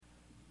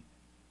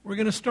We're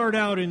going to start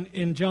out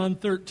in John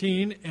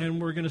 13, and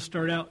we're going to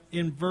start out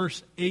in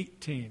verse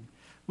 18.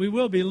 We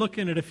will be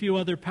looking at a few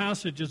other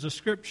passages of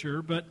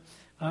Scripture, but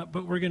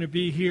we're going to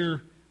be here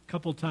a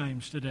couple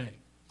times today.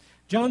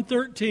 John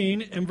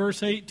 13 and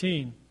verse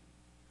 18.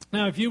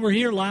 Now, if you were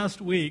here last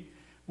week,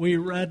 we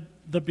read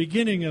the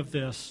beginning of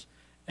this,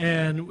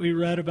 and we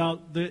read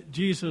about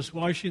Jesus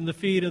washing the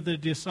feet of the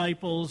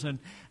disciples and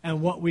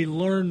what we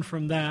learned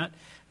from that.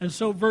 And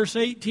so verse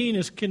 18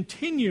 is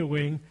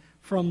continuing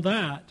from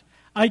that.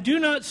 I do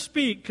not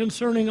speak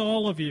concerning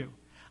all of you.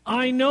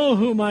 I know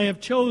whom I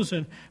have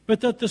chosen, but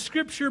that the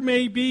Scripture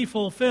may be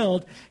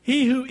fulfilled.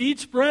 He who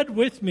eats bread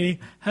with me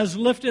has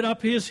lifted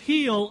up his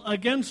heel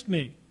against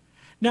me.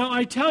 Now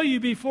I tell you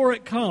before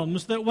it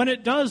comes, that when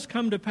it does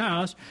come to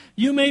pass,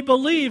 you may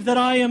believe that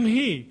I am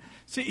he.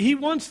 See, he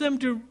wants them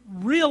to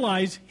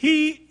realize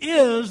he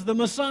is the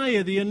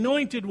Messiah, the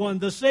Anointed One,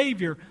 the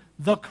Savior,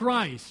 the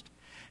Christ.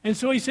 And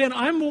so he's saying,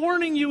 I'm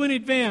warning you in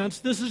advance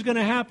this is going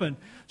to happen,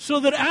 so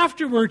that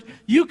afterward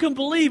you can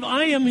believe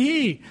I am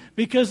he,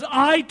 because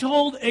I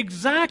told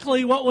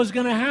exactly what was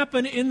going to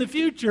happen in the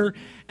future,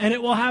 and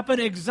it will happen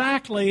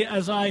exactly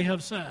as I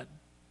have said.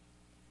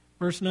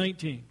 Verse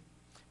 19.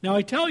 Now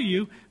I tell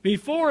you,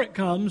 before it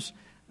comes,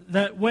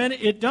 that when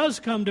it does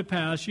come to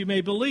pass, you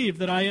may believe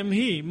that I am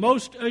he.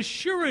 Most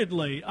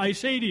assuredly, I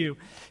say to you,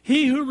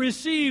 he who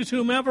receives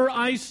whomever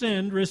I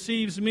send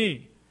receives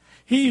me.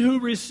 He who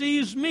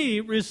receives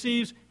me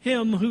receives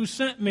him who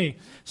sent me.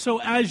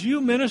 So as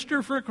you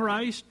minister for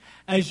Christ,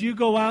 as you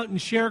go out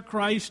and share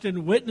Christ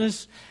and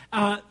witness,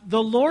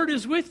 the Lord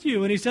is with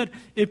you. And he said,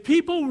 if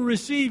people will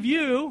receive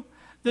you,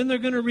 then they're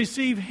going to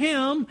receive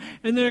him,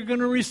 and they're going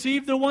to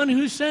receive the one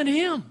who sent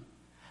him.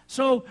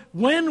 So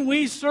when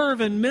we serve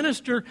and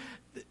minister,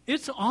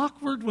 it's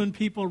awkward when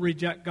people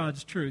reject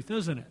God's truth,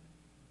 isn't it?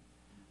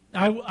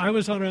 I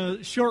was on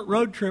a short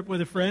road trip with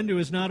a friend who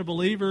was not a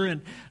believer,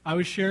 and I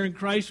was sharing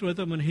Christ with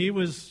him, and he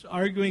was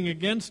arguing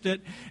against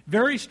it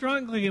very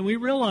strongly, and we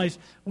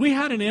realized we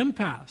had an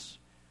impasse.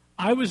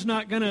 I was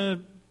not going to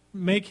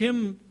make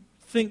him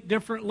think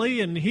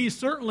differently, and he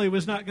certainly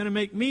was not going to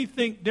make me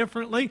think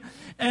differently,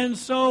 and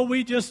so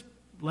we just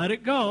let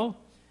it go.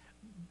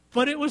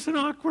 But it was an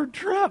awkward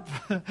trip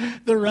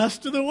the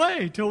rest of the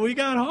way till we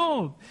got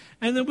home.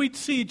 And then we'd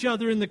see each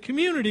other in the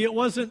community. It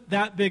wasn't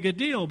that big a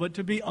deal, but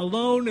to be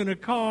alone in a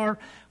car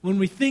when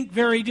we think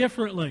very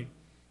differently.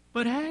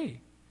 But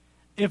hey,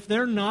 if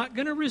they're not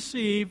going to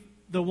receive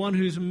the one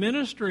who's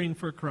ministering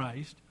for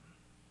Christ,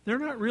 they're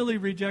not really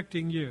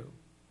rejecting you.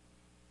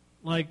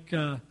 Like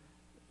the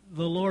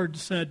Lord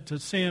said to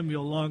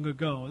Samuel long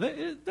ago,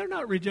 they're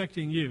not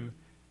rejecting you.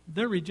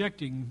 They're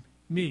rejecting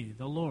me,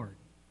 the Lord.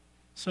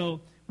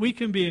 So we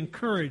can be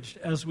encouraged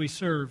as we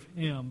serve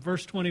him.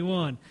 Verse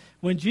 21,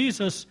 when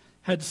Jesus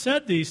had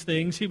said these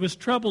things, he was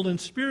troubled in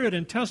spirit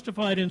and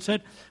testified and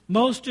said,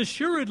 most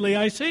assuredly,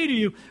 I say to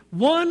you,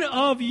 one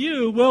of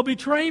you will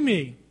betray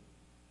me.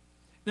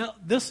 Now,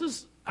 this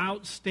is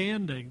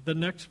outstanding, the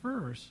next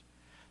verse.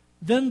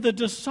 Then the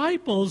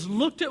disciples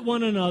looked at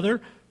one another,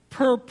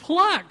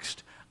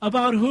 perplexed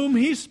about whom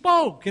he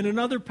spoke. In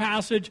another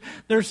passage,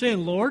 they're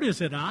saying, Lord, is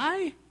it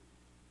I?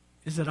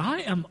 Is it I?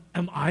 Am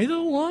I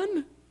the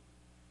one?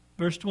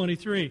 Verse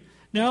 23,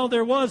 now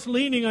there was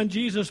leaning on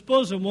Jesus'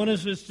 bosom one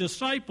of his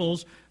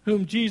disciples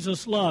whom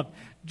Jesus loved.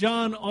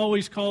 John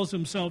always calls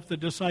himself the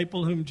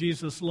disciple whom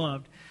Jesus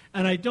loved.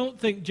 And I don't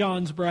think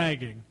John's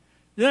bragging.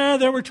 Yeah,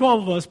 there were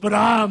 12 of us, but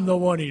I'm the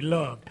one he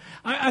loved.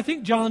 I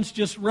think John's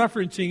just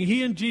referencing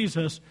he and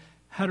Jesus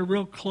had a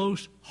real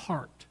close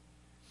heart.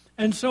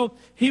 And so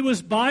he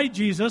was by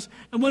Jesus.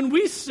 And when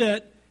we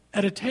sit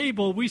at a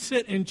table, we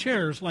sit in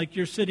chairs like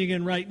you're sitting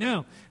in right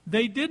now.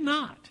 They did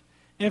not.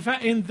 In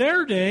fact, in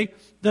their day,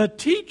 the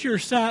teacher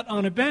sat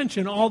on a bench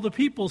and all the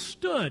people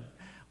stood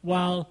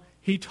while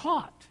he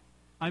taught.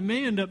 I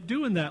may end up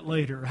doing that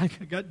later. I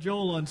got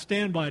Joel on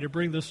standby to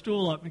bring the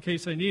stool up in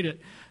case I need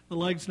it. The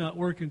leg's not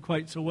working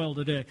quite so well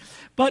today.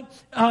 But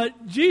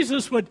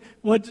Jesus would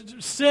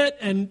sit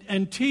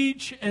and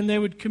teach, and they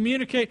would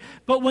communicate.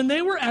 But when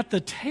they were at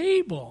the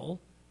table,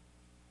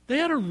 they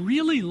had a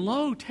really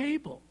low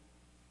table.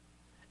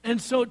 And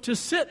so to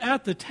sit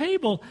at the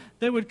table,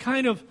 they would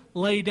kind of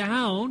lay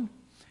down,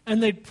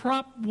 and they'd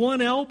prop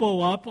one elbow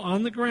up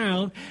on the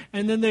ground,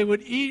 and then they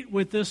would eat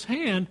with this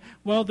hand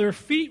while their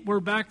feet were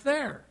back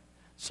there.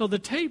 So the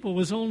table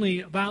was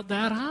only about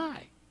that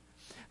high.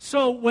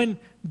 So when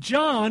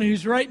John,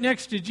 who's right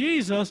next to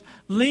Jesus,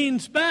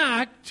 leans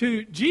back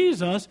to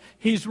Jesus,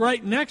 he's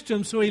right next to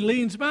him, so he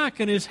leans back,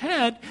 and his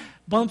head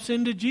bumps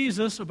into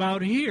Jesus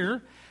about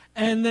here,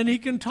 and then he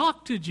can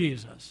talk to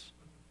Jesus.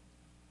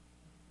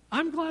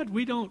 I'm glad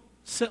we don't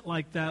sit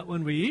like that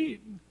when we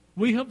eat.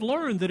 We have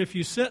learned that if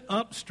you sit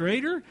up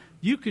straighter,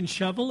 you can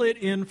shovel it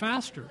in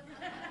faster.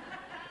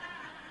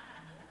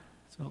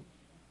 So,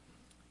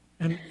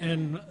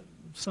 and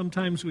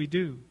sometimes we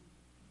do.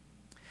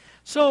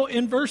 So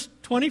in verse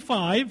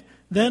 25,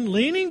 then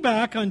leaning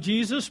back on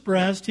Jesus'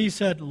 breast, he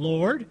said,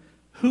 Lord,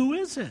 who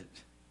is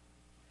it?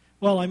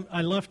 Well,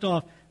 I left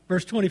off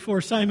Verse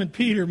 24, Simon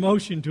Peter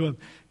motioned to him.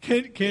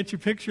 Can't you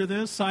picture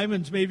this?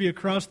 Simon's maybe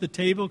across the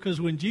table,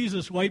 because when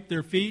Jesus washed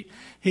their feet,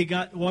 he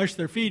got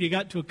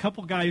to a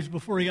couple guys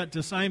before he got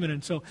to Simon.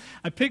 And so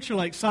I picture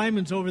like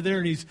Simon's over there,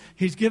 and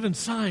he's giving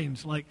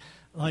signs,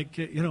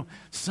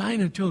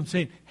 signing to him,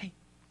 saying, hey,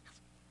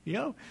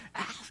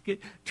 ask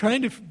it,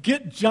 trying to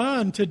get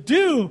John to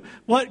do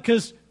what,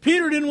 because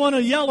Peter didn't want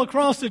to yell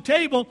across the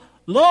table,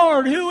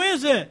 Lord, who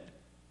is it?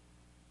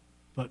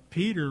 But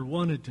Peter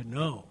wanted to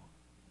know,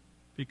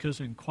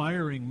 because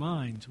inquiring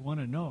minds want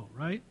to know,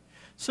 right?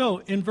 So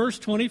in verse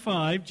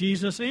 25,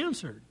 Jesus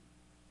answered,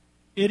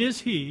 it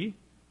is he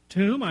to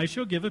whom I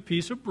shall give a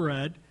piece of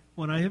bread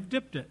when I have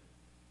dipped it.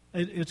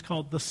 It's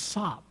called the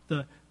sop,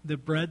 the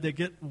bread that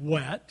get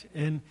wet,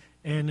 and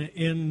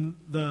in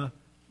the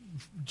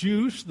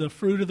juice, the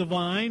fruit of the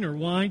vine or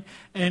wine,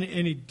 and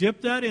he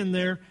dipped that in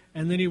there,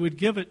 and then he would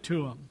give it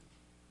to him.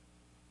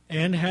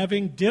 And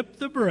having dipped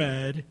the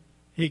bread,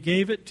 he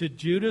gave it to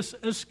Judas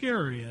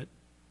Iscariot,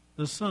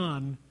 the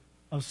son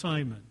of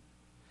Simon.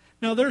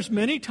 Now, there's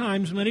many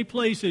times, many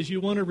places you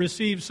want to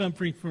receive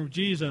something from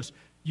Jesus.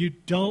 You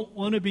don't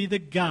want to be the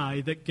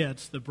guy that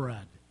gets the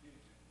bread.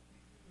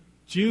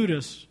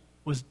 Judas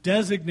was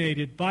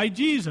designated by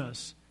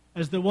Jesus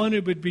as the one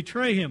who would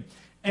betray him.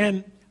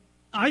 And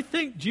I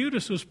think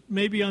Judas was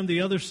maybe on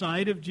the other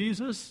side of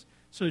Jesus,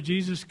 so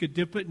Jesus could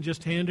dip it and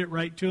just hand it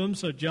right to him.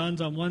 So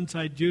John's on one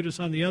side, Judas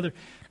on the other.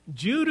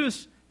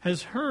 Judas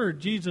has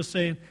heard Jesus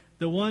saying,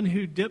 the one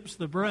who dips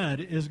the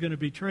bread is going to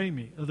betray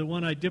me, or the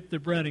one I dip the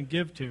bread and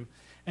give to.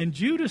 And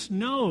Judas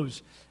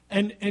knows,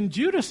 and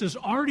Judas is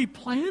already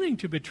planning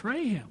to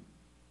betray him.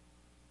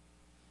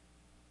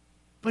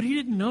 But he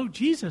didn't know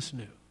Jesus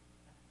knew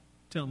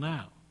till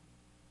now.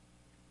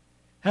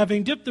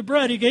 Having dipped the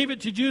bread, he gave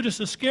it to Judas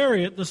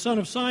Iscariot, the son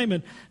of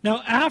Simon.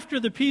 Now, after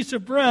the piece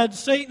of bread,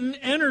 Satan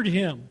entered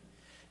him.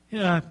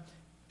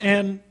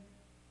 And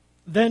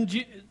then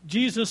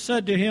Jesus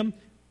said to him,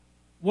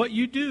 what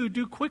you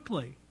do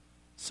quickly.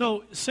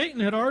 So Satan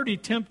had already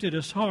tempted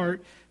his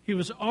heart. He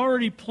was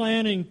already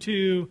planning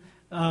to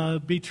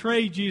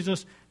betray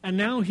Jesus, and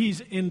now he's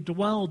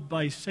indwelled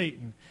by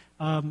Satan.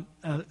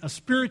 A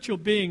spiritual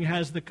being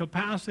has the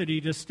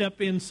capacity to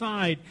step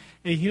inside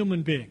a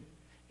human being.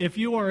 If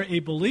you are a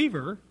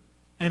believer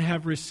and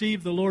have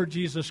received the Lord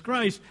Jesus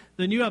Christ,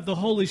 then you have the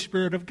Holy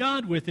Spirit of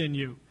God within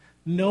you.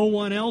 No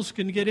one else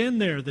can get in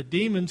there. The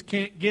demons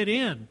can't get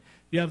in.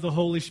 You have the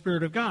Holy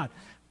Spirit of God.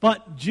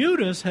 But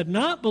Judas had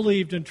not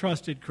believed and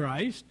trusted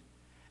Christ,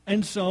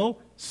 and so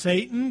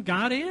Satan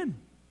got in.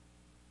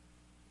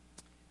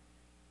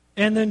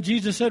 And then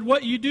Jesus said,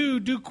 what you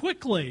do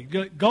quickly.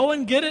 Go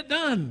and get it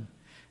done.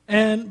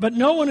 But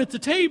no one at the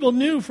table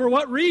knew for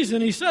what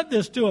reason he said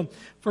this to him.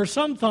 For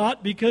some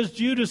thought, because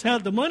Judas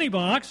had the money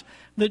box,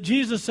 that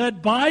Jesus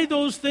said, buy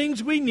those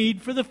things we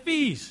need for the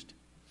feast.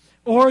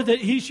 Or that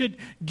he should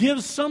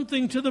give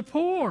something to the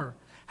poor.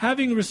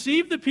 Having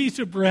received the piece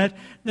of bread,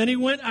 then he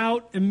went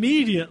out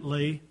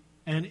immediately,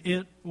 and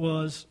it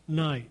was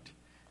night.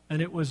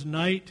 And it was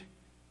night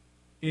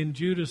in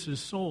Judas's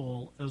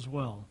soul as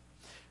well.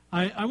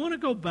 I want to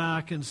go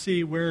back and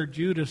see where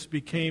Judas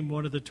became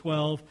one of the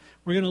 12.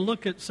 We're going to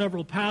look at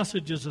several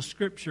passages of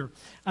Scripture.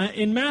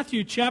 In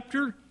Matthew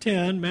chapter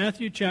 10,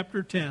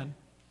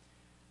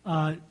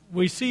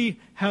 we see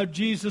how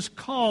Jesus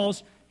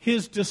calls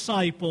his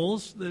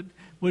disciples that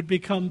would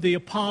become the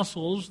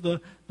apostles,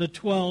 the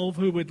 12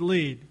 who would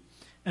lead.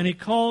 And he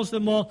calls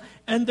them all.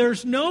 And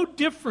there's no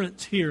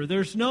difference here.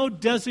 There's no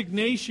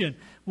designation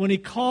when he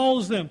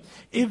calls them.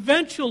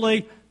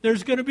 Eventually,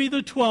 there's going to be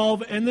the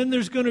 12, and then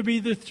there's going to be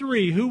the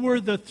 3. Who were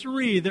the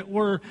 3 that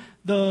were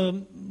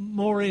the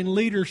more in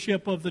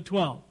leadership of the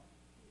 12?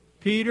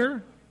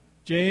 Peter,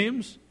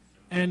 James,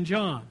 and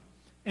John.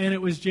 And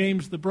it was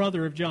James, the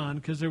brother of John,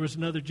 because there was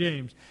another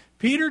James.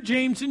 Peter,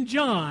 James, and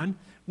John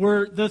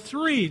were the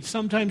 3.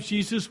 Sometimes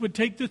Jesus would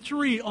take the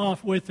 3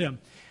 off with him.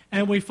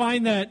 And we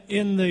find that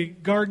in the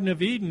Garden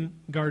of Eden,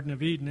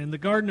 in the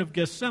Garden of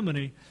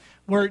Gethsemane,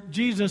 where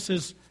Jesus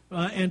is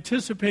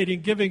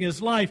anticipating giving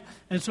his life.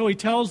 And so he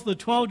tells the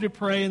 12 to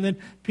pray, and then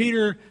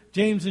Peter,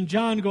 James, and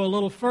John go a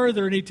little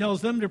further, and he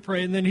tells them to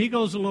pray, and then he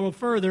goes a little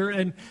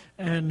further.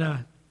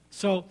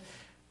 So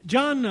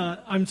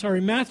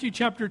Matthew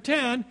chapter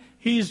 10,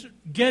 he's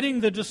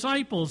getting the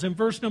disciples in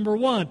verse number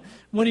 1.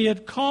 When he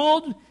had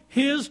called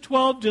his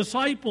 12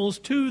 disciples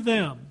to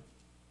them,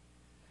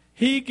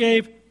 he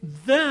gave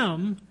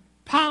them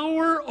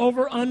power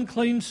over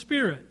unclean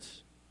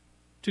spirits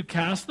to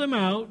cast them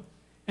out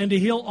and to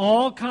heal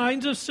all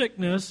kinds of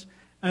sickness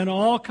and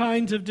all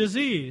kinds of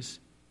disease.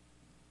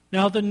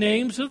 Now the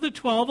names of the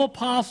 12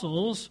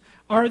 apostles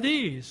are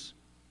these.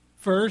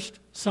 First,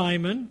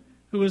 Simon,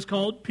 who is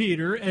called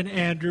Peter, and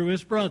Andrew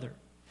his brother.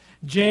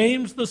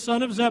 James the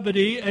son of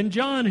Zebedee, and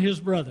John his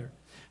brother.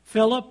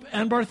 Philip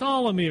and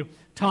Bartholomew.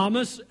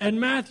 Thomas and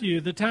Matthew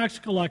the tax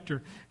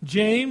collector.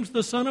 James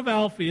the son of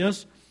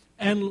Alphaeus,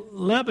 and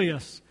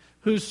Lebbaeus,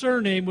 whose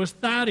surname was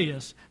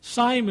Thaddeus.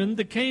 Simon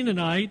the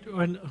Canaanite,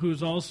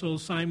 who's also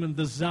Simon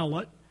the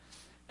Zealot,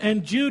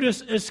 and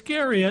Judas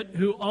Iscariot,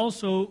 who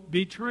also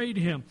betrayed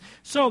him.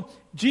 So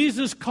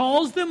Jesus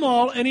calls them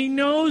all, and he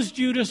knows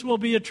Judas will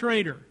be a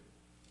traitor.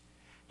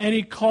 And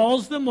he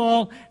calls them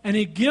all, and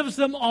he gives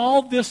them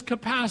all this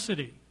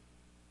capacity.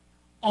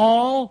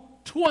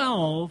 All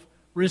 12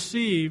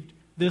 received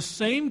this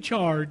same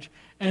charge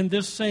and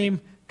this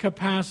same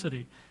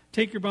capacity.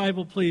 Take your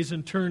Bible, please,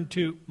 and turn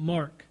to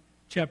Mark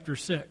chapter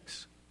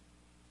 6.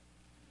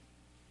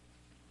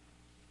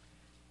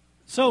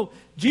 So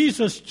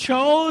Jesus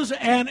chose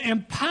and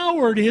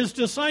empowered his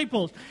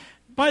disciples.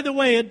 By the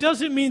way, it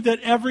doesn't mean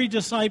that every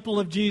disciple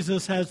of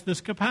Jesus has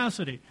this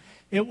capacity.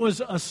 It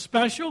was a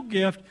special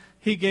gift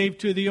he gave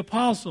to the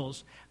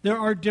apostles. There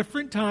are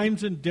different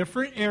times and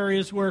different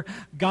areas where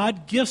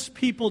God gifts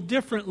people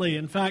differently.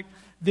 In fact,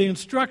 the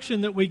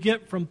instruction that we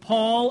get from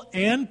Paul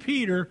and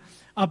Peter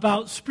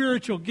about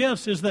spiritual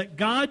gifts is that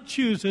God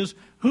chooses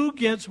who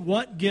gets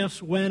what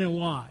gifts, when, and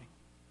why.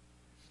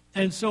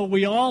 And so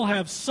we all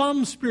have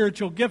some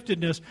spiritual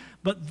giftedness,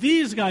 but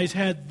these guys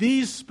had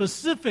these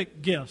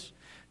specific gifts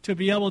to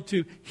be able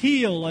to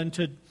heal and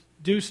to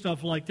do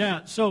stuff like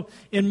that. So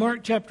in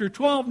Mark chapter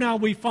 12 now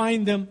we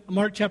find them,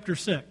 Mark chapter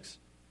 6,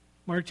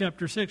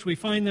 we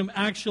find them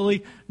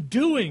actually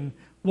doing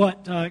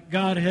what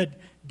God had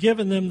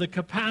given them the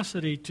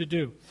capacity to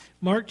do.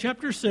 Mark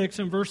chapter 6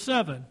 and verse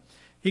 7.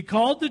 He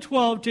called the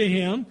 12 to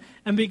him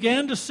and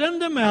began to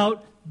send them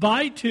out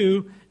by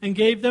two and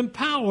gave them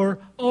power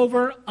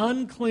over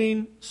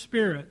unclean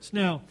spirits.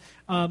 Now,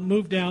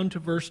 move down to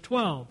verse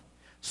 12.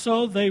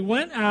 So they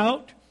went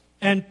out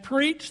and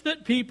preached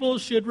that people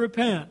should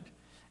repent.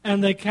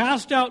 And they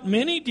cast out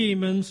many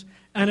demons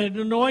and had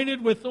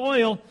anointed with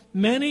oil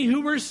many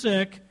who were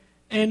sick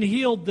and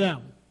healed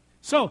them.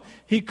 So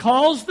he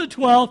calls the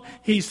 12,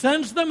 he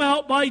sends them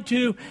out by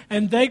two,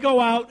 and they go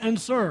out and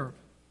serve.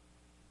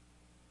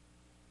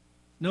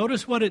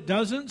 Notice what it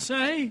doesn't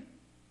say.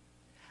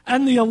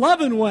 And the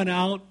 11 went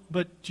out,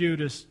 but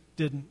Judas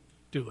didn't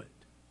do it.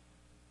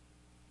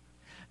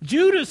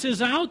 Judas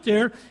is out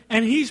there,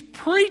 and he's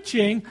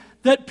preaching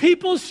that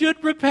people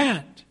should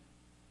repent.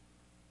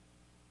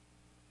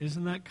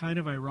 Isn't that kind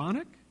of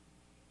ironic?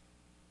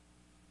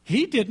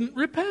 He didn't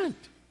repent,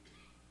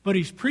 but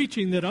he's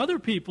preaching that other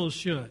people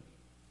should.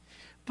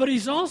 But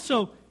he's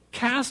also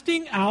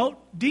casting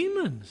out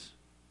demons.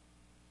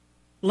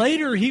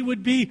 Later, he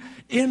would be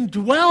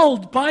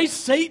indwelled by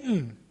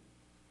Satan.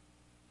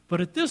 But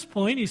at this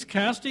point, he's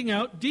casting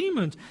out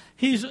demons.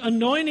 He's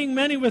anointing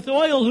many with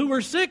oil who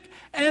were sick,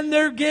 and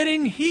they're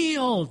getting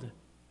healed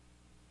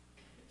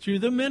through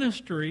the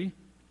ministry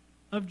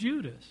of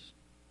Judas.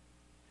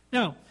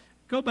 Now,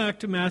 go back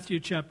to Matthew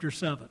chapter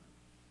 7.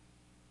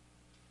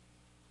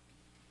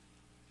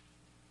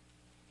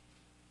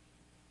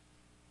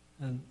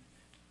 And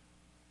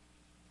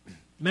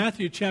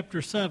Matthew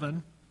chapter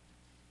 7,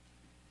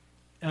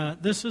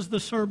 this is the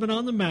Sermon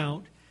on the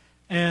Mount.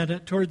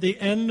 And toward the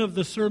end of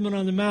the Sermon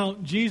on the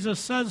Mount, Jesus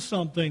says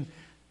something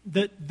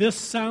that this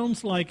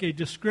sounds like a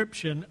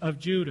description of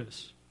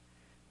Judas.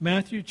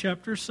 Matthew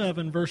chapter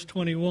 7, verse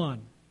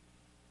 21.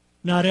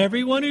 Not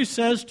everyone who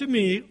says to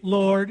me,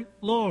 Lord,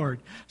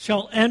 Lord,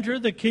 shall enter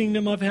the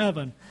kingdom of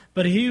heaven,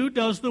 but he who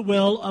does the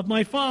will of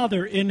my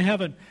Father in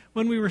heaven.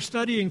 When we were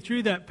studying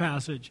through that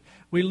passage,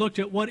 we looked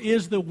at what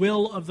is the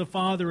will of the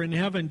Father in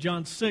heaven.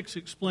 John 6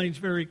 explains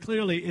very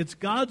clearly it's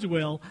God's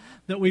will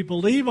that we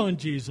believe on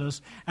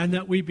Jesus and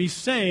that we be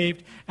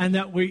saved and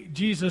that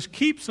Jesus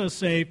keeps us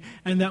saved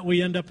and that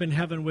we end up in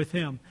heaven with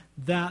him.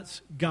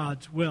 That's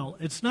God's will.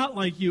 It's not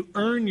like you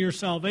earn your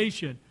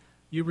salvation.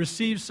 You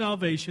receive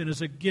salvation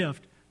as a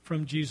gift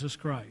from Jesus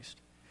Christ.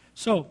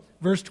 So,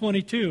 verse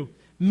 22,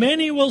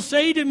 many will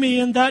say to me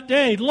in that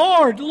day,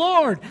 Lord,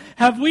 Lord,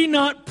 have we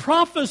not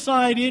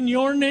prophesied in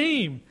your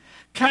name,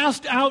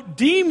 cast out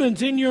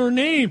demons in your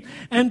name,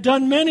 and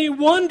done many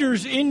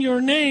wonders in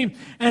your name?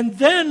 And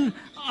then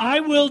I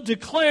will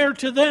declare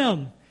to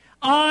them,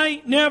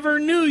 I never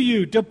knew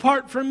you.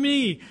 Depart from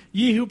me,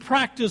 ye who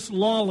practice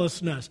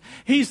lawlessness.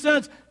 He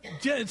says,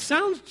 it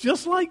sounds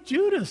just like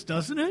Judas,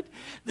 doesn't it?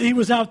 He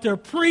was out there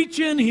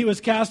preaching. He was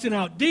casting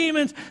out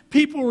demons.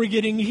 People were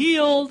getting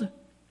healed.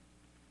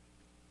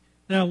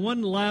 Now,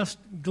 one last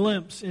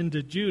glimpse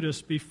into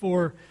Judas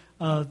before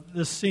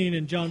this scene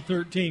in John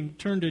 13.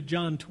 Turn to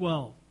John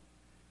 12.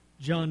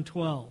 John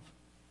 12.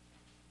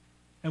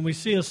 And we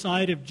see a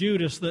side of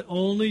Judas that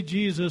only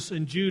Jesus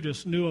and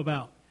Judas knew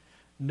about.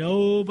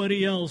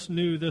 Nobody else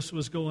knew this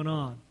was going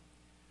on.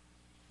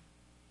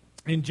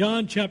 In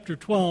John chapter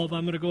 12,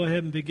 I'm going to go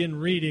ahead and begin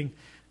reading,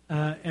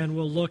 and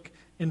we'll look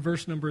in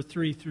verse number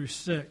 3 through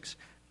 6.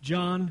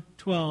 John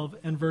 12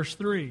 and verse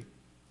 3.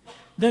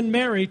 Then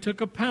Mary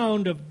took a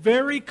pound of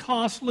very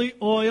costly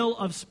oil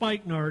of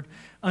spikenard,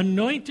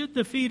 anointed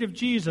the feet of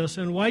Jesus,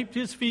 and wiped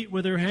his feet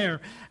with her hair,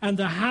 and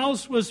the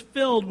house was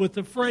filled with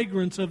the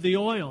fragrance of the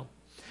oil.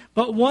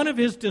 But one of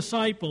his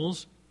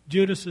disciples,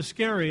 Judas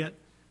Iscariot,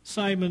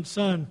 Simon's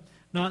son,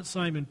 not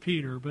Simon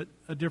Peter, but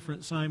a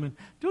different Simon.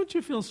 Don't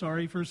you feel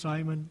sorry for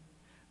Simon?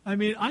 I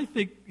mean, I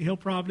think he'll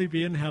probably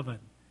be in heaven.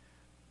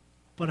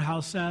 But how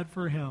sad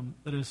for him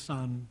that his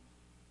son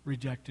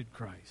rejected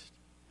Christ.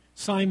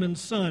 Simon's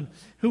son,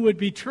 who would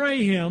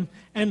betray him.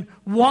 And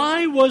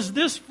why was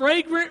this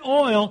fragrant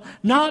oil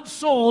not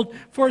sold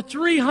for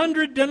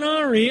 300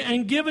 denarii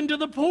and given to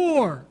the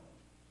poor?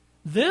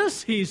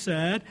 This, he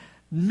said,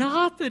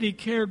 not that he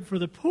cared for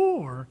the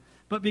poor,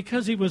 but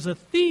because he was a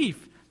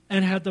thief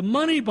and had the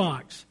money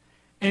box,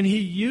 and he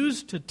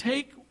used to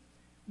take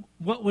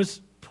what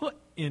was put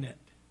in it.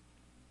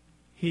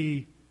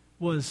 He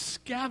was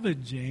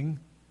scavenging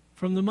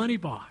from the money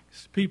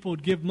box. People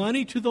would give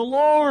money to the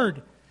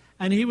Lord,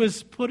 and he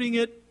was putting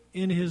it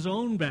in his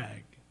own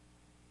bag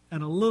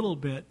and a little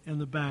bit in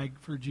the bag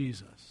for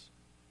Jesus.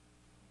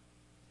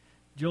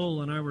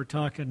 Joel and I were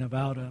talking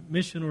about a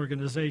mission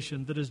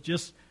organization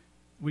that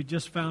we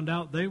just found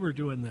out they were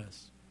doing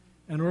this.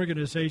 An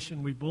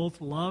organization we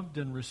both loved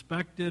and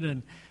respected,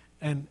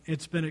 and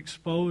it's been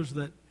exposed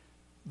that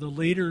the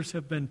leaders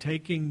have been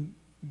taking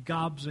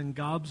gobs and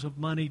gobs of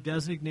money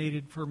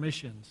designated for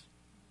missions.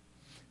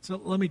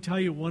 So let me tell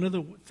you, one of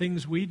the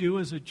things we do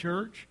as a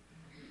church,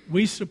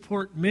 we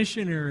support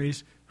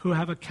missionaries who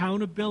have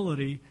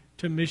accountability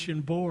to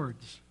mission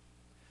boards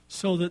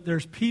so that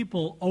there's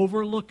people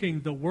overlooking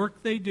the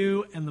work they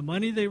do and the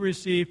money they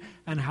receive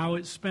and how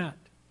it's spent.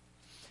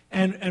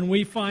 And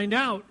we find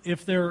out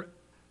if they're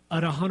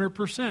at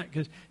 100%.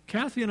 Because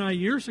Kathy and I,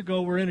 years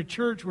ago, were in a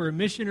church where a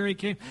missionary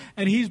came,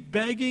 and he's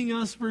begging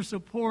us for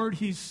support.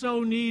 He's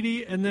so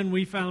needy. And then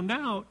we found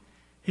out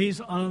he's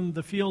on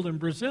the field in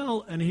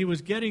Brazil, and he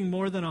was getting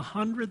more than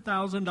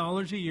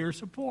 $100,000 a year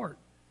support.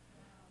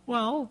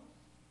 Well,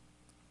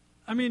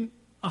 I mean,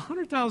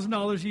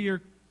 $100,000 a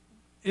year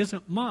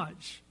isn't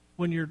much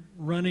when you're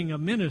running a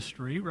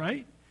ministry,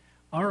 right?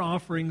 Our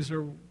offerings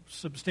are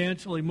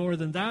substantially more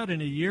than that in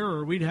a year,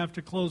 or we'd have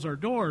to close our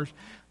doors.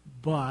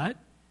 But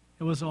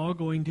it was all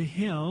going to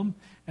him,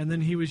 and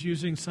then he was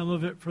using some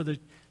of it for the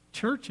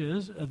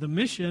churches, the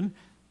mission,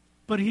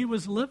 but he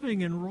was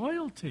living in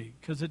royalty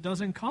because it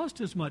doesn't cost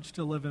as much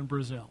to live in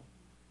Brazil.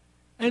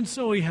 And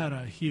so he had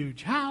a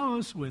huge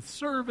house with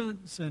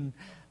servants and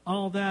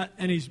all that,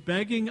 and he's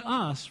begging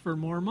us for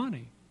more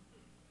money.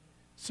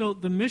 So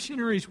the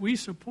missionaries we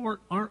support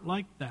aren't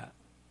like that.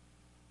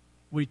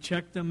 We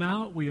check them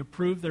out, we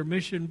approve their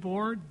mission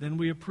board, then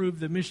we approve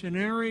the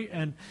missionary,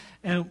 and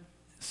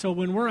so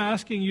when we're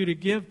asking you to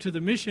give to the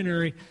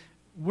missionary,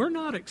 we're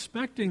not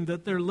expecting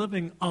that they're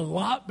living a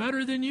lot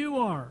better than you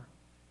are.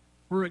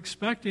 We're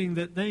expecting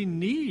that they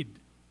need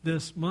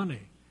this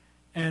money,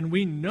 and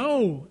we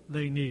know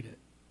they need it.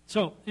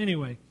 So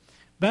anyway,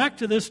 back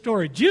to this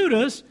story.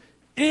 Judas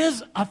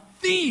is a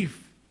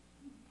thief.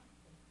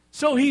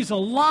 So he's a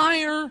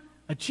liar,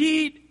 a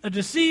cheat, a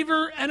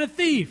deceiver, and a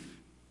thief.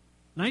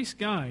 Nice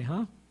guy,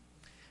 huh?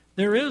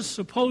 There is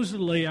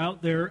supposedly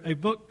out there a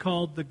book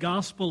called The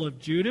Gospel of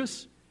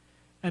Judas,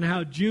 and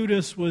how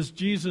Judas was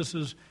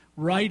Jesus'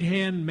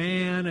 right-hand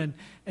man,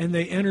 and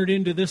they entered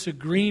into this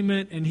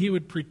agreement, and he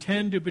would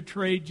pretend to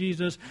betray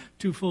Jesus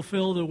to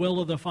fulfill the will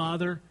of the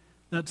Father.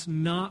 That's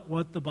not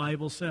what the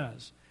Bible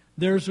says.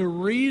 There's a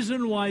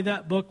reason why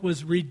that book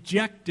was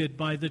rejected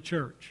by the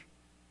church,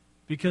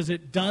 because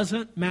it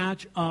doesn't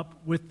match up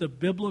with the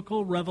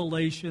biblical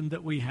revelation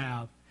that we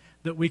have,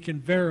 that we can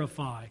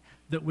verify,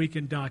 that we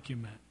can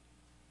document.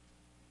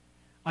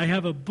 I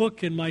have a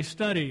book in my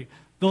study,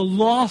 The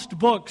Lost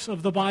Books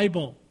of the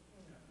Bible.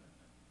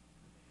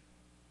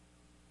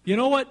 You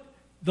know what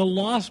the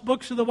lost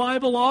books of the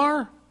Bible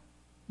are?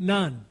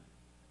 None.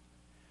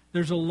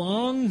 There's a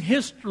long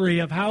history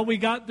of how we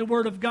got the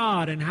Word of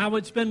God and how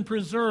it's been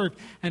preserved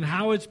and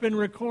how it's been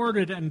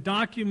recorded and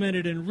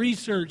documented and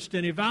researched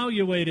and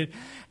evaluated.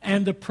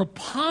 And the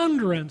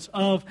preponderance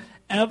of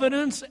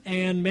evidence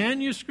and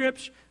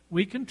manuscripts,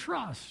 we can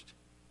trust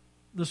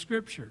the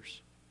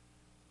Scriptures.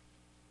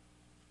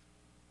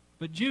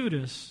 But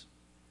Judas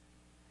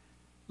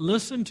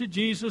listened to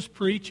Jesus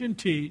preach and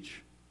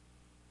teach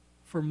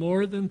for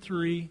more than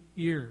 3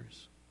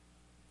 years.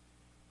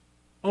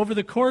 Over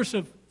the course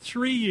of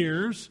 3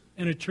 years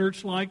in a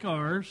church like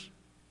ours,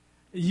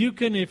 you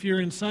can, if you're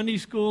in Sunday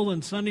school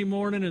and Sunday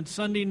morning and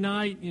Sunday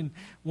night and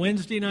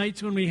Wednesday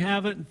nights when we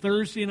have it and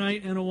Thursday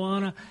night in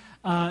Awana,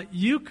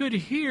 you could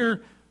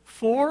hear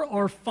 4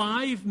 or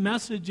 5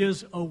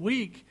 messages a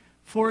week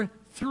for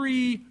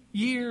 3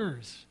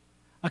 years.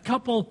 A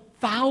couple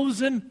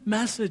thousand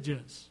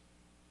messages.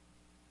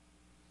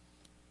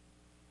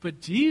 But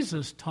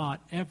Jesus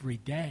taught every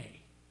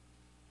day.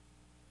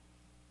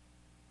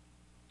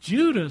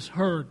 Judas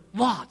heard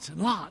lots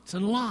and lots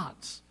and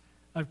lots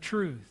of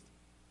truth.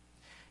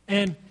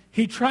 And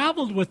he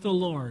traveled with the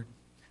Lord,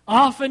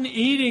 often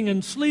eating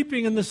and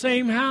sleeping in the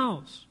same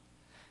house.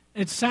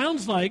 It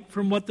sounds like,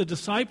 from what the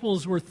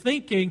disciples were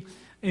thinking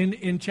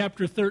in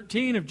chapter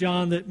 13 of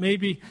John, that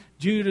maybe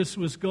Judas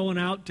was going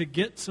out to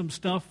get some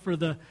stuff for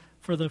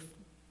the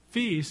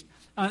feast,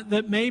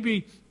 that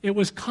maybe it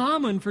was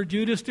common for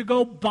Judas to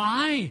go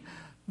buy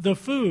the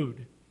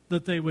food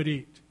that they would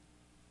eat.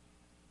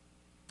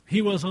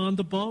 He was on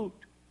the boat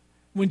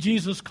when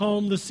Jesus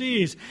calmed the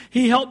seas.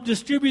 He helped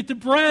distribute the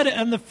bread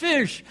and the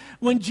fish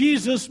when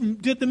Jesus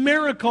did the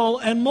miracle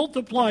and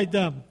multiplied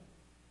them.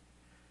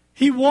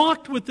 He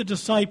walked with the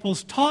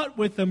disciples, taught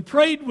with them,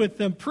 prayed with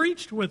them,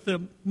 preached with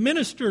them,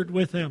 ministered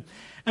with them.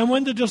 And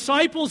when the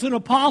disciples and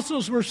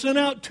apostles were sent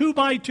out 2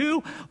 by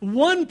 2,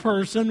 one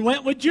person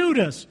went with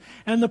Judas.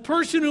 And the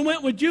person who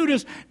went with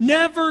Judas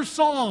never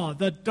saw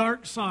the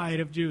dark side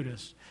of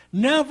Judas,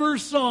 never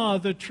saw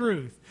the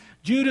truth.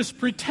 Judas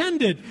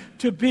pretended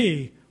to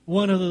be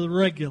one of the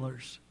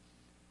regulars,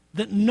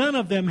 that none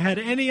of them had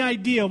any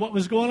idea what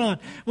was going on.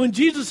 When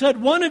Jesus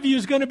said, one of you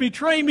is going to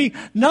betray me,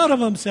 none of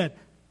them said,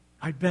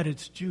 I bet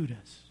it's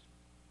Judas.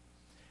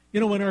 You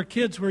know, when our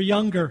kids were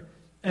younger,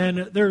 and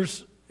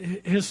there's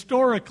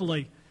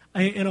historically,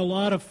 in a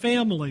lot of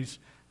families,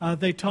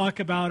 they talk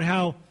about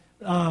how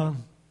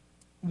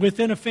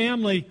within a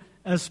family,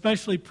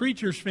 especially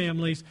preachers'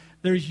 families,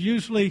 there's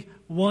usually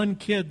one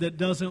kid that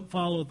doesn't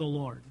follow the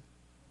Lord.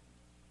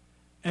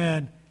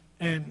 And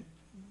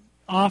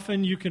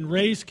often you can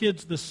raise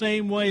kids the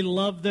same way,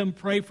 love them,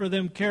 pray for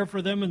them, care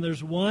for them, and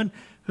there's one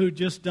who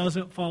just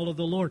doesn't follow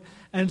the Lord.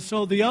 And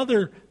so the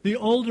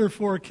older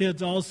 4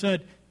 kids all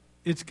said,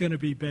 it's going to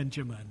be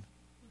Benjamin.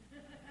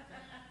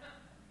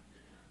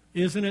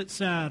 Isn't it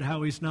sad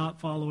how he's not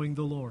following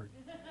the Lord?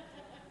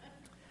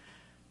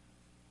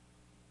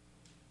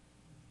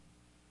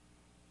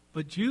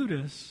 But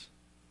Judas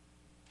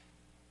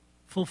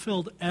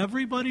fulfilled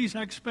everybody's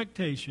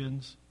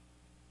expectations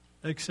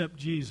except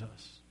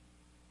Jesus,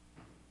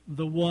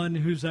 the one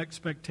whose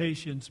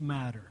expectations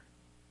matter,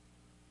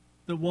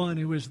 the one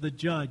who is the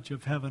judge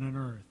of heaven and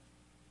earth,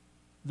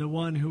 the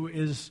one who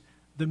is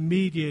the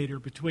mediator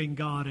between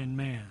God and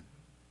man,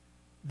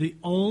 the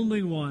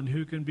only one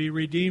who can be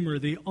Redeemer,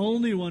 the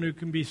only one who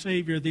can be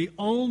Savior, the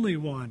only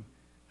one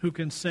who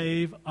can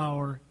save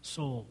our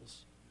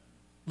souls.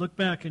 Look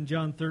back in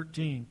John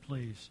 13,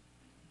 please.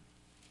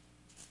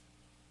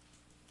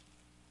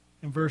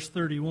 In verse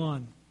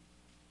 31.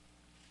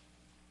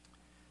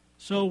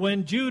 So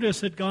when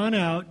Judas had gone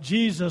out,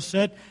 Jesus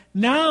said,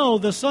 now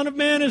the Son of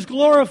Man is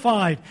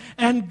glorified,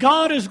 and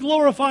God is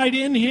glorified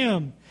in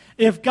him.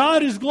 If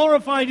God is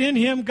glorified in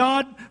him,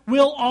 God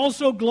will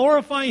also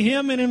glorify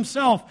him in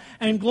himself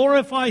and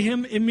glorify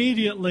him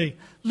immediately.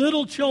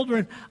 Little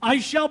children, I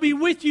shall be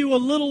with you a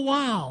little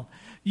while.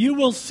 You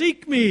will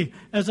seek me,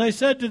 as I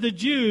said to the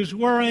Jews,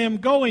 where I am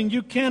going,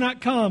 you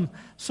cannot come.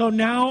 So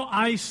now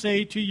I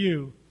say to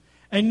you,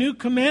 a new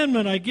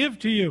commandment I give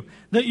to you,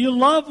 that you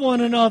love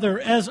one another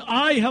as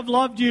I have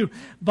loved you.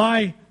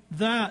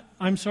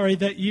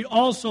 That you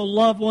also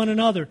love one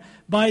another.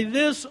 By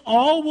this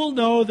all will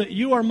know that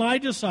you are my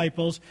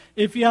disciples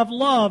if you have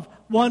love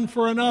one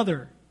for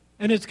another.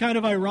 And it's kind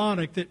of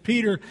ironic that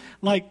Peter,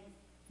 like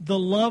the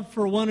love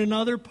for one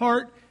another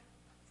part,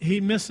 he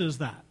misses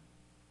that.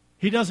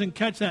 He doesn't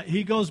catch that.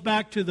 He goes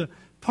back to the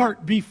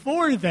part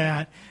before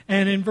that,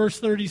 and in verse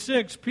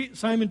 36,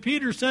 Simon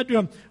Peter said to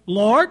him,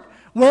 Lord,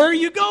 where are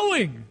you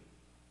going?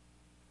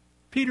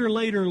 Peter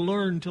later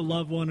learned to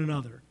love one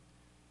another.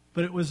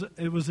 But it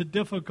was a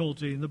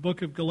difficulty. In the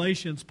book of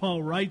Galatians,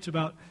 Paul writes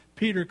about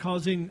Peter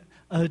causing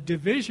a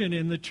division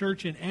in the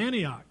church in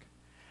Antioch,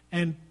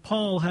 and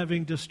Paul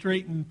having to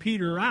straighten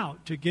Peter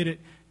out to get it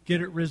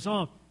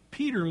resolved.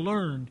 Peter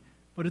learned,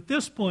 but at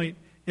this point,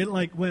 it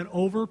like went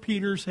over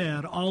Peter's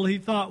head. All he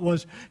thought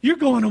was, you're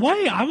going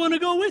away. I want to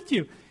go with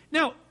you.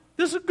 Now,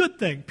 this is a good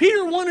thing.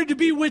 Peter wanted to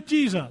be with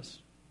Jesus.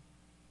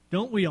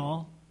 Don't we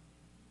all?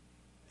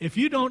 If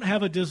you don't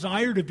have a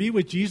desire to be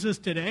with Jesus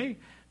today,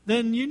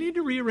 then you need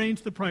to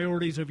rearrange the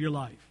priorities of your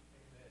life.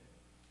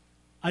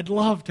 I'd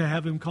love to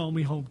have him call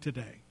me home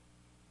today.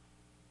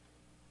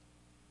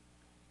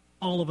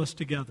 All of us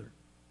together.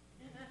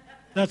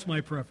 That's my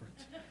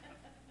preference.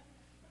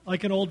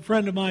 Like an old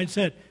friend of mine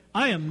said,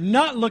 I am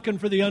not looking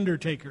for the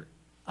undertaker.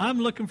 I'm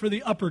looking for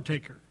the upper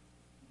taker.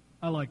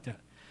 I like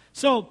that.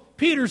 So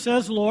Peter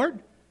says, Lord,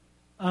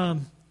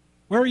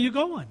 where are you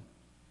going?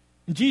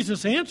 And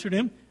Jesus answered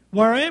him,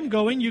 where I am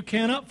going, you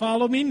cannot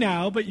follow me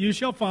now, but you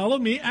shall follow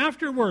me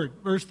afterward.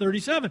 Verse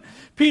 37.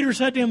 Peter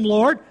said to him,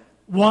 Lord,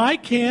 why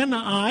can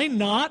I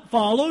not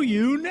follow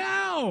you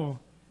now?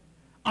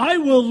 I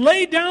will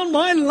lay down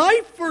my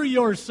life for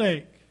your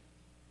sake.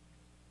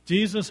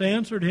 Jesus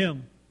answered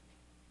him,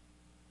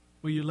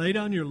 will you lay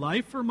down your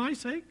life for my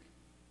sake?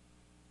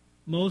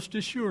 Most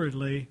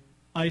assuredly,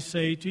 I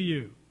say to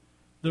you,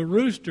 the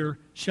rooster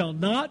shall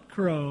not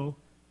crow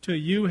till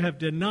you have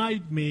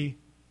denied me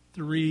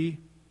 3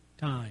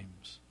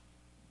 times.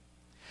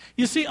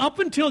 You see, up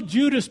until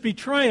Judas'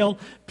 betrayal,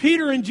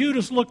 Peter and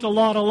Judas looked a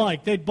lot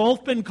alike. They'd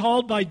both been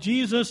called by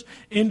Jesus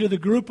into the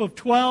group of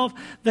 12.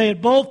 They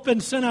had both been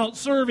sent out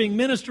serving,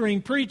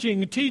 ministering,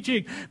 preaching, and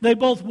teaching. They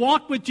both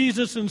walked with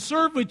Jesus and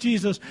served with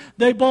Jesus.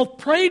 They both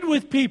prayed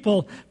with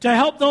people to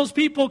help those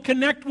people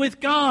connect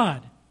with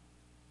God.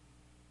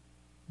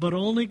 But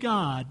only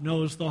God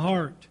knows the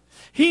heart.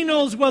 He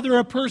knows whether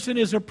a person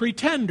is a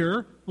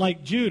pretender,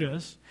 like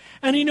Judas,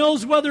 and he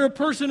knows whether a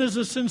person is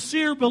a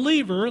sincere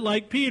believer,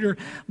 like Peter,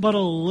 but a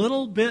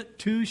little bit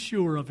too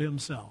sure of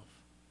himself.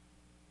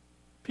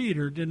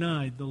 Peter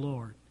denied the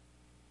Lord,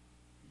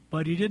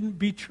 but he didn't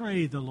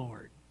betray the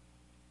Lord.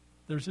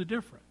 There's a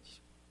difference.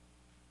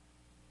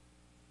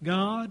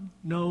 God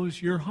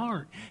knows your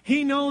heart.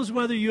 He knows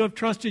whether you have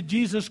trusted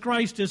Jesus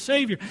Christ as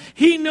Savior.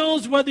 He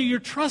knows whether you're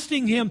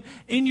trusting Him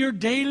in your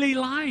daily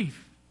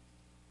life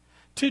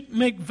to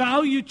make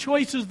value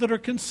choices that are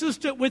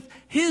consistent with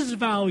His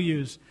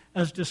values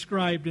as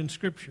described in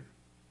Scripture.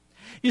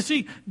 You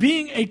see,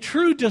 being a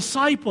true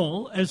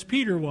disciple, as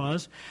Peter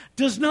was,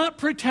 does not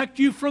protect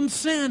you from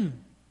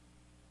sin.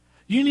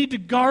 You need to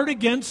guard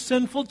against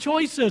sinful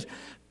choices.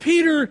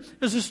 Peter,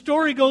 as the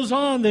story goes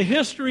on, the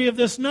history of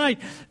this night,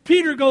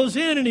 Peter goes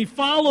in and he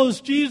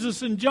follows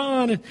Jesus and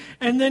John,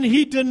 and then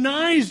he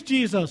denies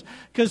Jesus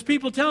because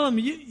people tell him,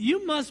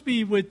 you must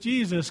be with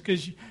Jesus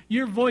because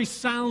your voice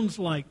sounds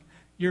like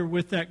you're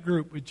with that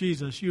group with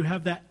Jesus. You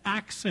have that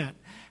accent.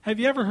 Have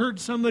you ever heard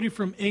somebody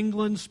from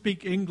England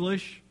speak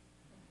English?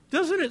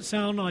 Doesn't it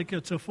sound like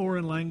it's a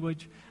foreign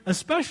language?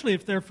 Especially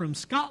if they're from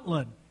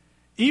Scotland.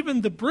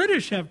 Even the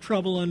British have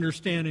trouble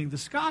understanding the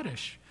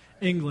Scottish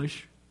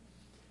English.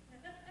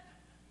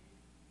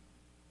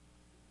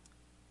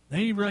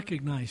 They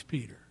recognize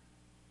Peter.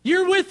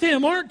 You're with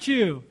him, aren't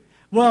you?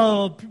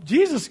 Well,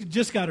 Jesus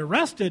just got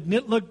arrested and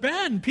it looked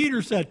bad. And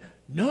Peter said,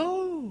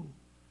 no,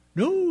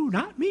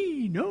 not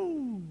me,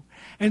 no.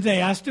 And they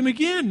asked him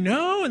again,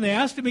 no. And they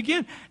asked him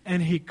again.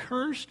 And he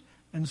cursed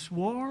and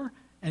swore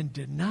and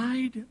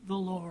denied the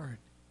Lord.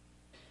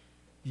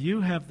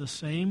 You have the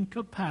same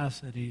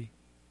capacity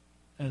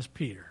as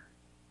Peter.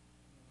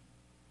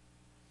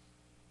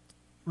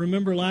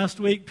 Remember last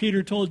week,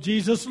 Peter told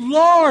Jesus,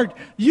 Lord,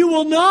 you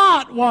will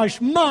not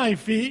wash my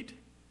feet.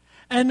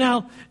 And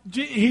now,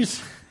 it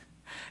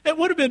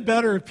would have been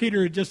better if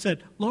Peter had just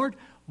said, Lord,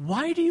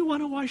 why do you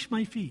want to wash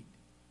my feet?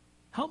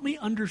 Help me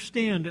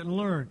understand and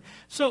learn.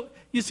 So,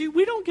 you see,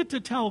 we don't get to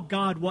tell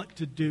God what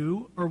to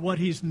do or what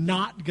He's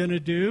not going to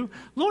do.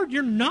 Lord,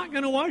 you're not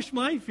going to wash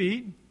my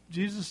feet.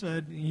 Jesus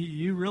said,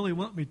 you really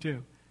want me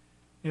to.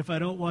 If I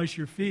don't wash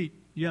your feet,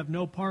 you have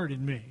no part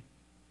in me.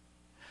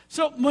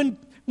 So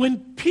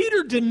when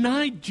Peter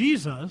denied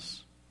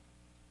Jesus,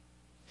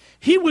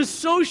 he was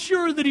so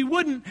sure that he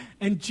wouldn't,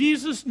 and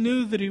Jesus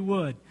knew that he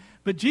would.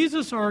 But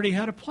Jesus already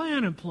had a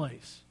plan in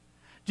place.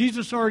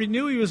 Jesus already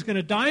knew He was going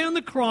to die on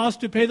the cross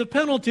to pay the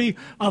penalty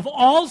of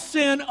all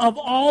sin of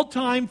all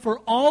time for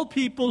all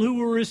people who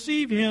will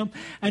receive Him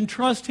and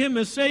trust Him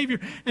as Savior.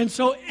 And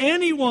so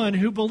anyone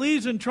who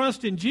believes and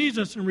trusts in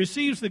Jesus and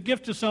receives the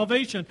gift of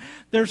salvation,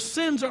 their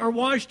sins are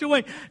washed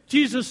away.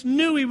 Jesus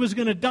knew He was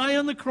going to die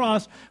on the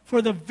cross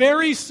for the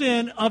very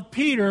sin of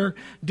Peter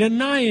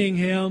denying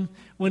Him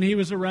when he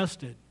was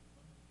arrested.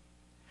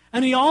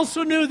 And He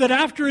also knew that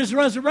after His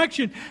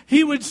resurrection,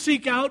 He would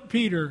seek out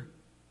Peter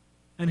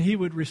and He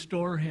would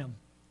restore him.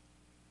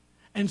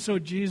 And so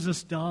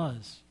Jesus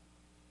does.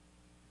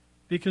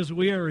 Because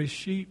we are His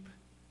sheep.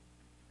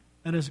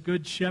 And as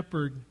good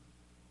shepherd,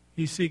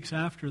 He seeks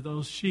after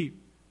those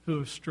sheep who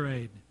have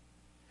strayed.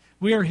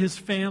 We are His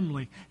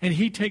family, and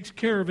He takes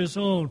care of His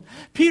own.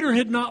 Peter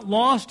had not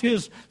lost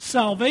his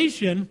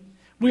salvation.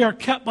 We are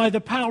kept by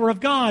the power of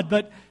God.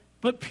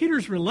 But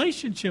Peter's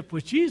relationship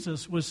with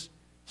Jesus was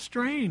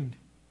strained.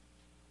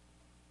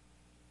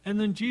 And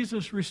then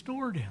Jesus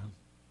restored him.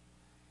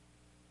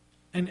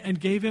 And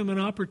gave him an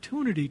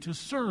opportunity to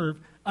serve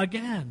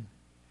again.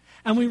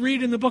 And we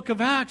read in the book of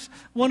Acts,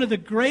 one of the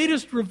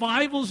greatest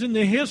revivals in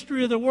the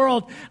history of the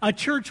world. A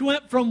church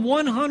went from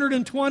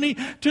 120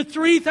 to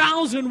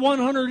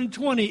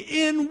 3,120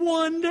 in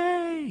one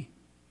day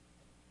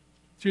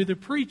through the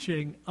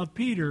preaching of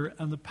Peter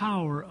and the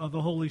power of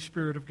the Holy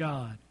Spirit of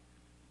God.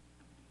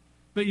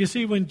 But you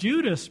see, when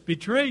Judas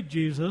betrayed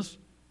Jesus,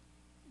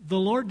 the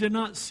Lord did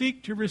not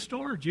seek to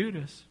restore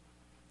Judas.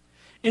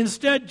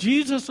 Instead,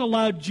 Jesus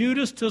allowed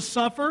Judas to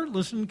suffer,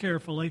 listen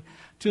carefully,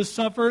 to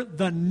suffer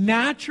the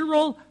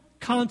natural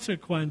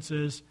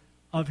consequences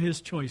of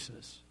his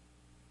choices.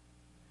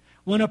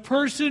 When a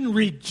person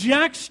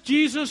rejects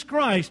Jesus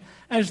Christ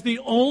as the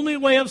only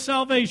way of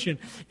salvation,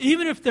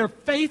 even if they're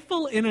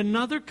faithful in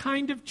another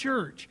kind of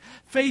church,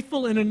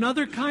 faithful in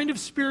another kind of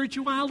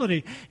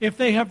spirituality, if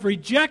they have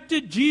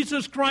rejected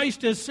Jesus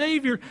Christ as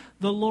Savior,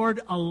 the Lord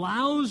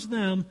allows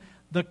them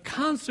the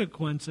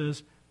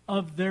consequences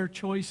of their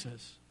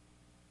choices.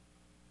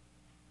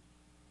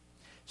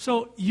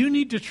 So you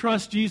need to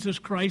trust Jesus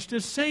Christ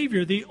as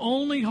Savior, the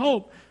only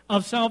hope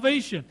of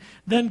salvation.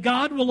 Then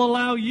God will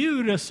allow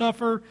you to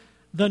suffer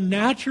the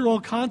natural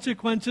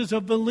consequences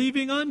of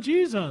believing on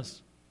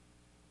Jesus.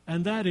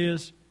 And that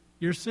is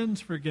your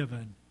sins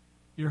forgiven,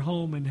 your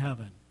home in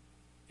heaven,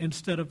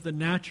 instead of the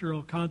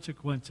natural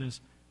consequences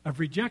of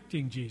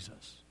rejecting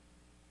Jesus,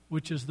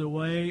 which is the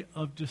way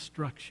of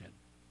destruction.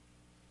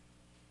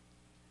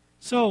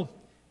 So,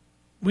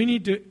 we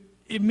need to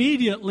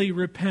immediately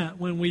repent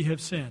when we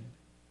have sinned.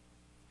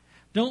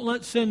 Don't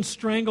let sin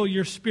strangle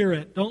your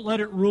spirit. Don't let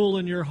it rule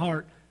in your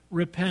heart.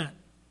 Repent.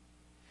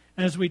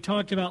 As we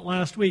talked about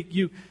last week,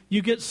 you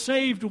get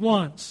saved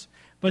once,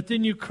 but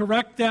then you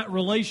correct that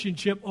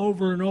relationship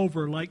over and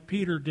over like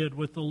Peter did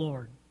with the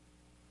Lord.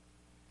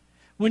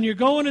 When you're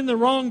going in the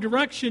wrong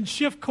direction,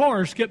 shift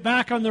course, get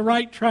back on the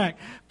right track.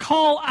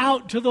 Call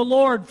out to the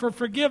Lord for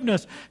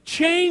forgiveness.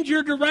 Change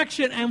your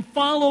direction and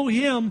follow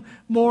Him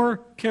more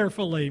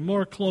carefully,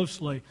 more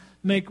closely.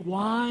 Make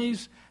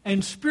wise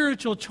and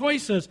spiritual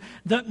choices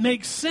that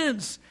make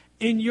sense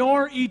in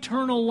your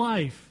eternal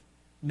life,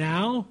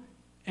 now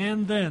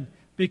and then,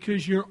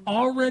 because you're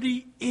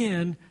already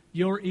in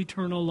your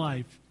eternal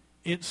life.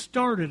 It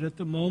started at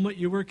the moment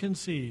you were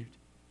conceived,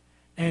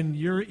 and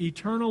your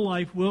eternal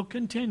life will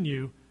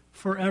continue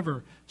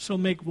forever. So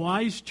make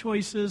wise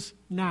choices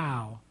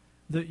now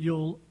that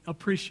you'll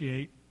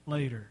appreciate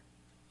later.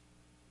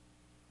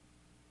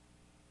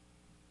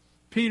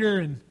 Peter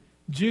and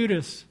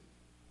Judas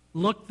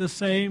looked the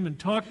same and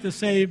talked the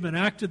same and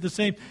acted the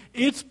same.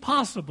 It's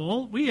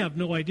possible, we have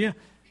no idea,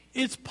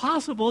 it's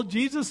possible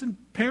Jesus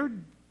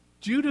paired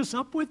Judas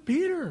up with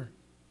Peter.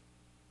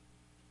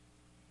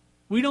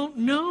 We don't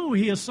know.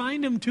 He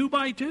assigned him 2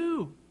 by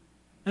 2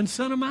 and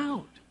sent him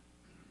out.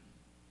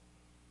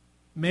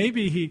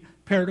 Maybe he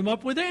paired him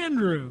up with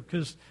Andrew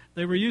because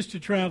they were used to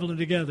traveling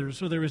together.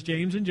 So there was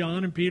James and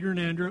John and Peter and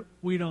Andrew.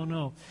 We don't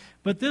know.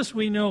 But this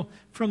we know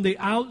from the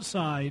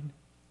outside,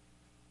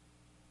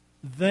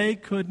 they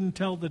couldn't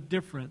tell the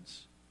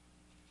difference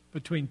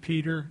between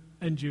Peter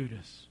and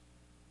Judas.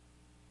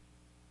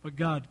 But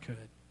God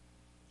could.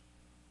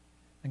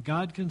 And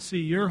God can see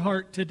your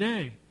heart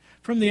today.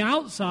 From the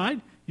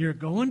outside, you're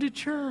going to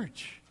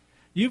church.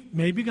 You've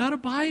maybe got a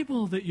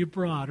Bible that you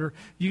brought, or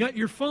you got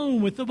your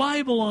phone with the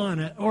Bible on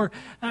it, or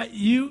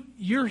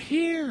you're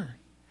here.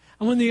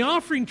 And when the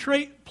offering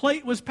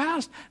plate was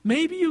passed,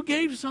 maybe you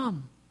gave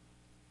some.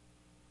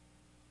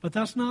 But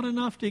that's not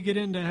enough to get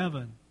into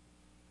heaven.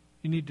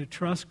 You need to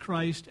trust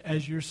Christ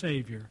as your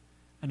Savior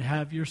and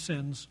have your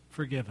sins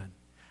forgiven.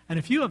 And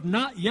if you have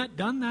not yet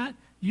done that,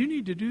 you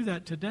need to do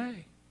that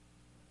today.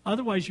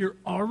 Otherwise, you're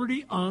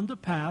already on the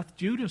path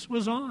Judas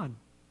was on.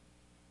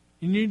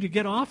 You need to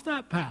get off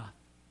that path.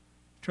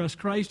 Trust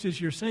Christ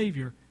as your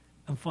Savior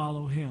and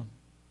follow Him.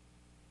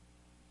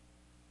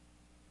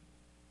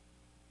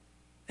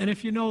 And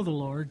if you know the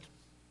Lord,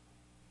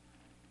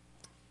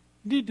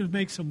 you need to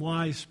make some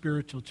wise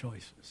spiritual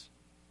choices.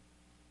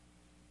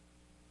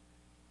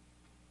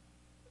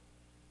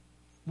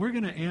 We're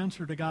going to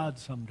answer to God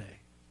someday.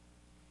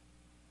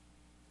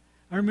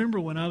 I remember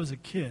when I was a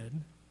kid,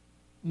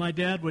 my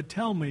dad would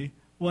tell me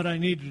what I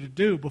needed to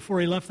do before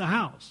he left the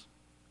house.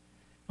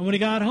 And when he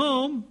got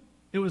home,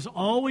 it was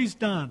always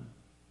done.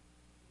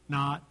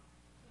 Not.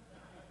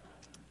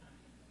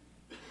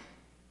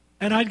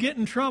 And I'd get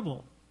in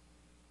trouble.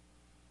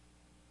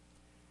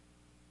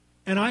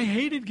 And I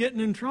hated getting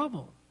in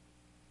trouble.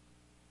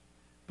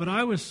 But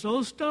I was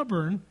so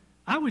stubborn,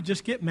 I would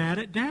just get mad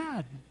at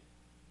Dad.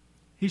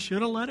 He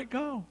should have let it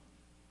go.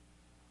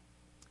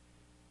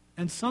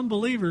 And some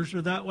believers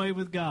are that way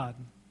with God.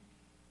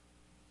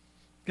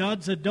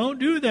 God said, don't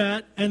do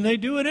that, and they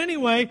do it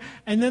anyway,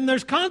 and then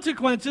there's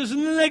consequences,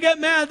 and then they get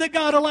mad that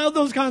God allowed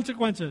those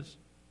consequences.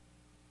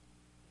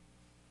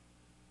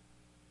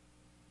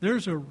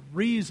 There's a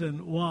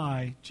reason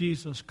why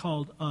Jesus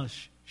called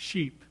us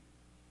sheep.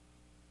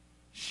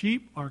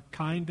 Sheep are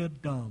kind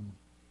of dumb.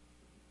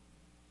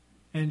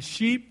 And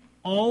sheep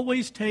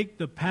always take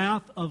the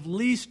path of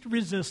least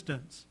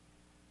resistance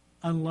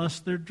unless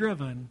they're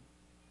driven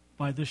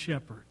by the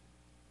shepherd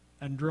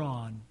and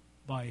drawn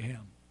by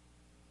him.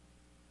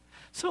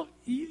 So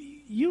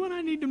you and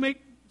I need to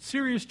make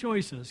serious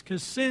choices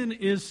because sin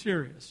is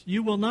serious.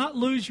 You will not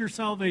lose your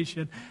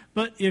salvation,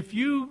 but if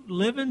you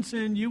live in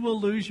sin, you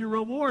will lose your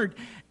reward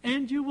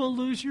and you will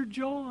lose your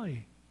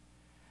joy.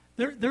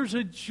 There's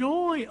a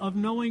joy of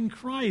knowing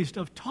Christ,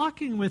 of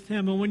talking with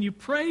Him, and when you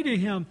pray to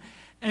Him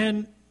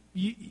and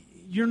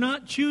you're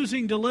not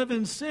choosing to live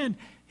in sin,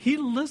 He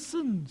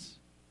listens.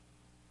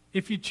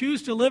 If you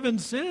choose to live in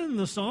sin,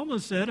 the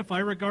psalmist said, if I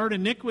regard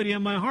iniquity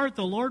in my heart,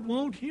 the Lord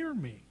won't hear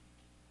me.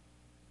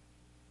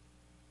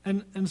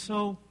 And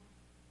so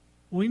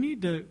we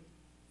need to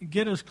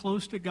get as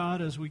close to God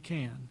as we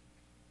can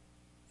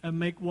and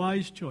make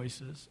wise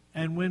choices.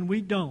 And when we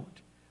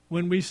don't,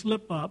 when we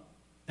slip up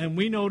and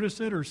we notice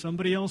it or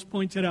somebody else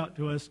points it out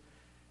to us,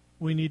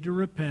 we need to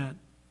repent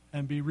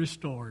and be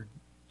restored,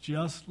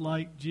 just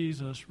like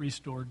Jesus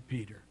restored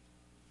Peter.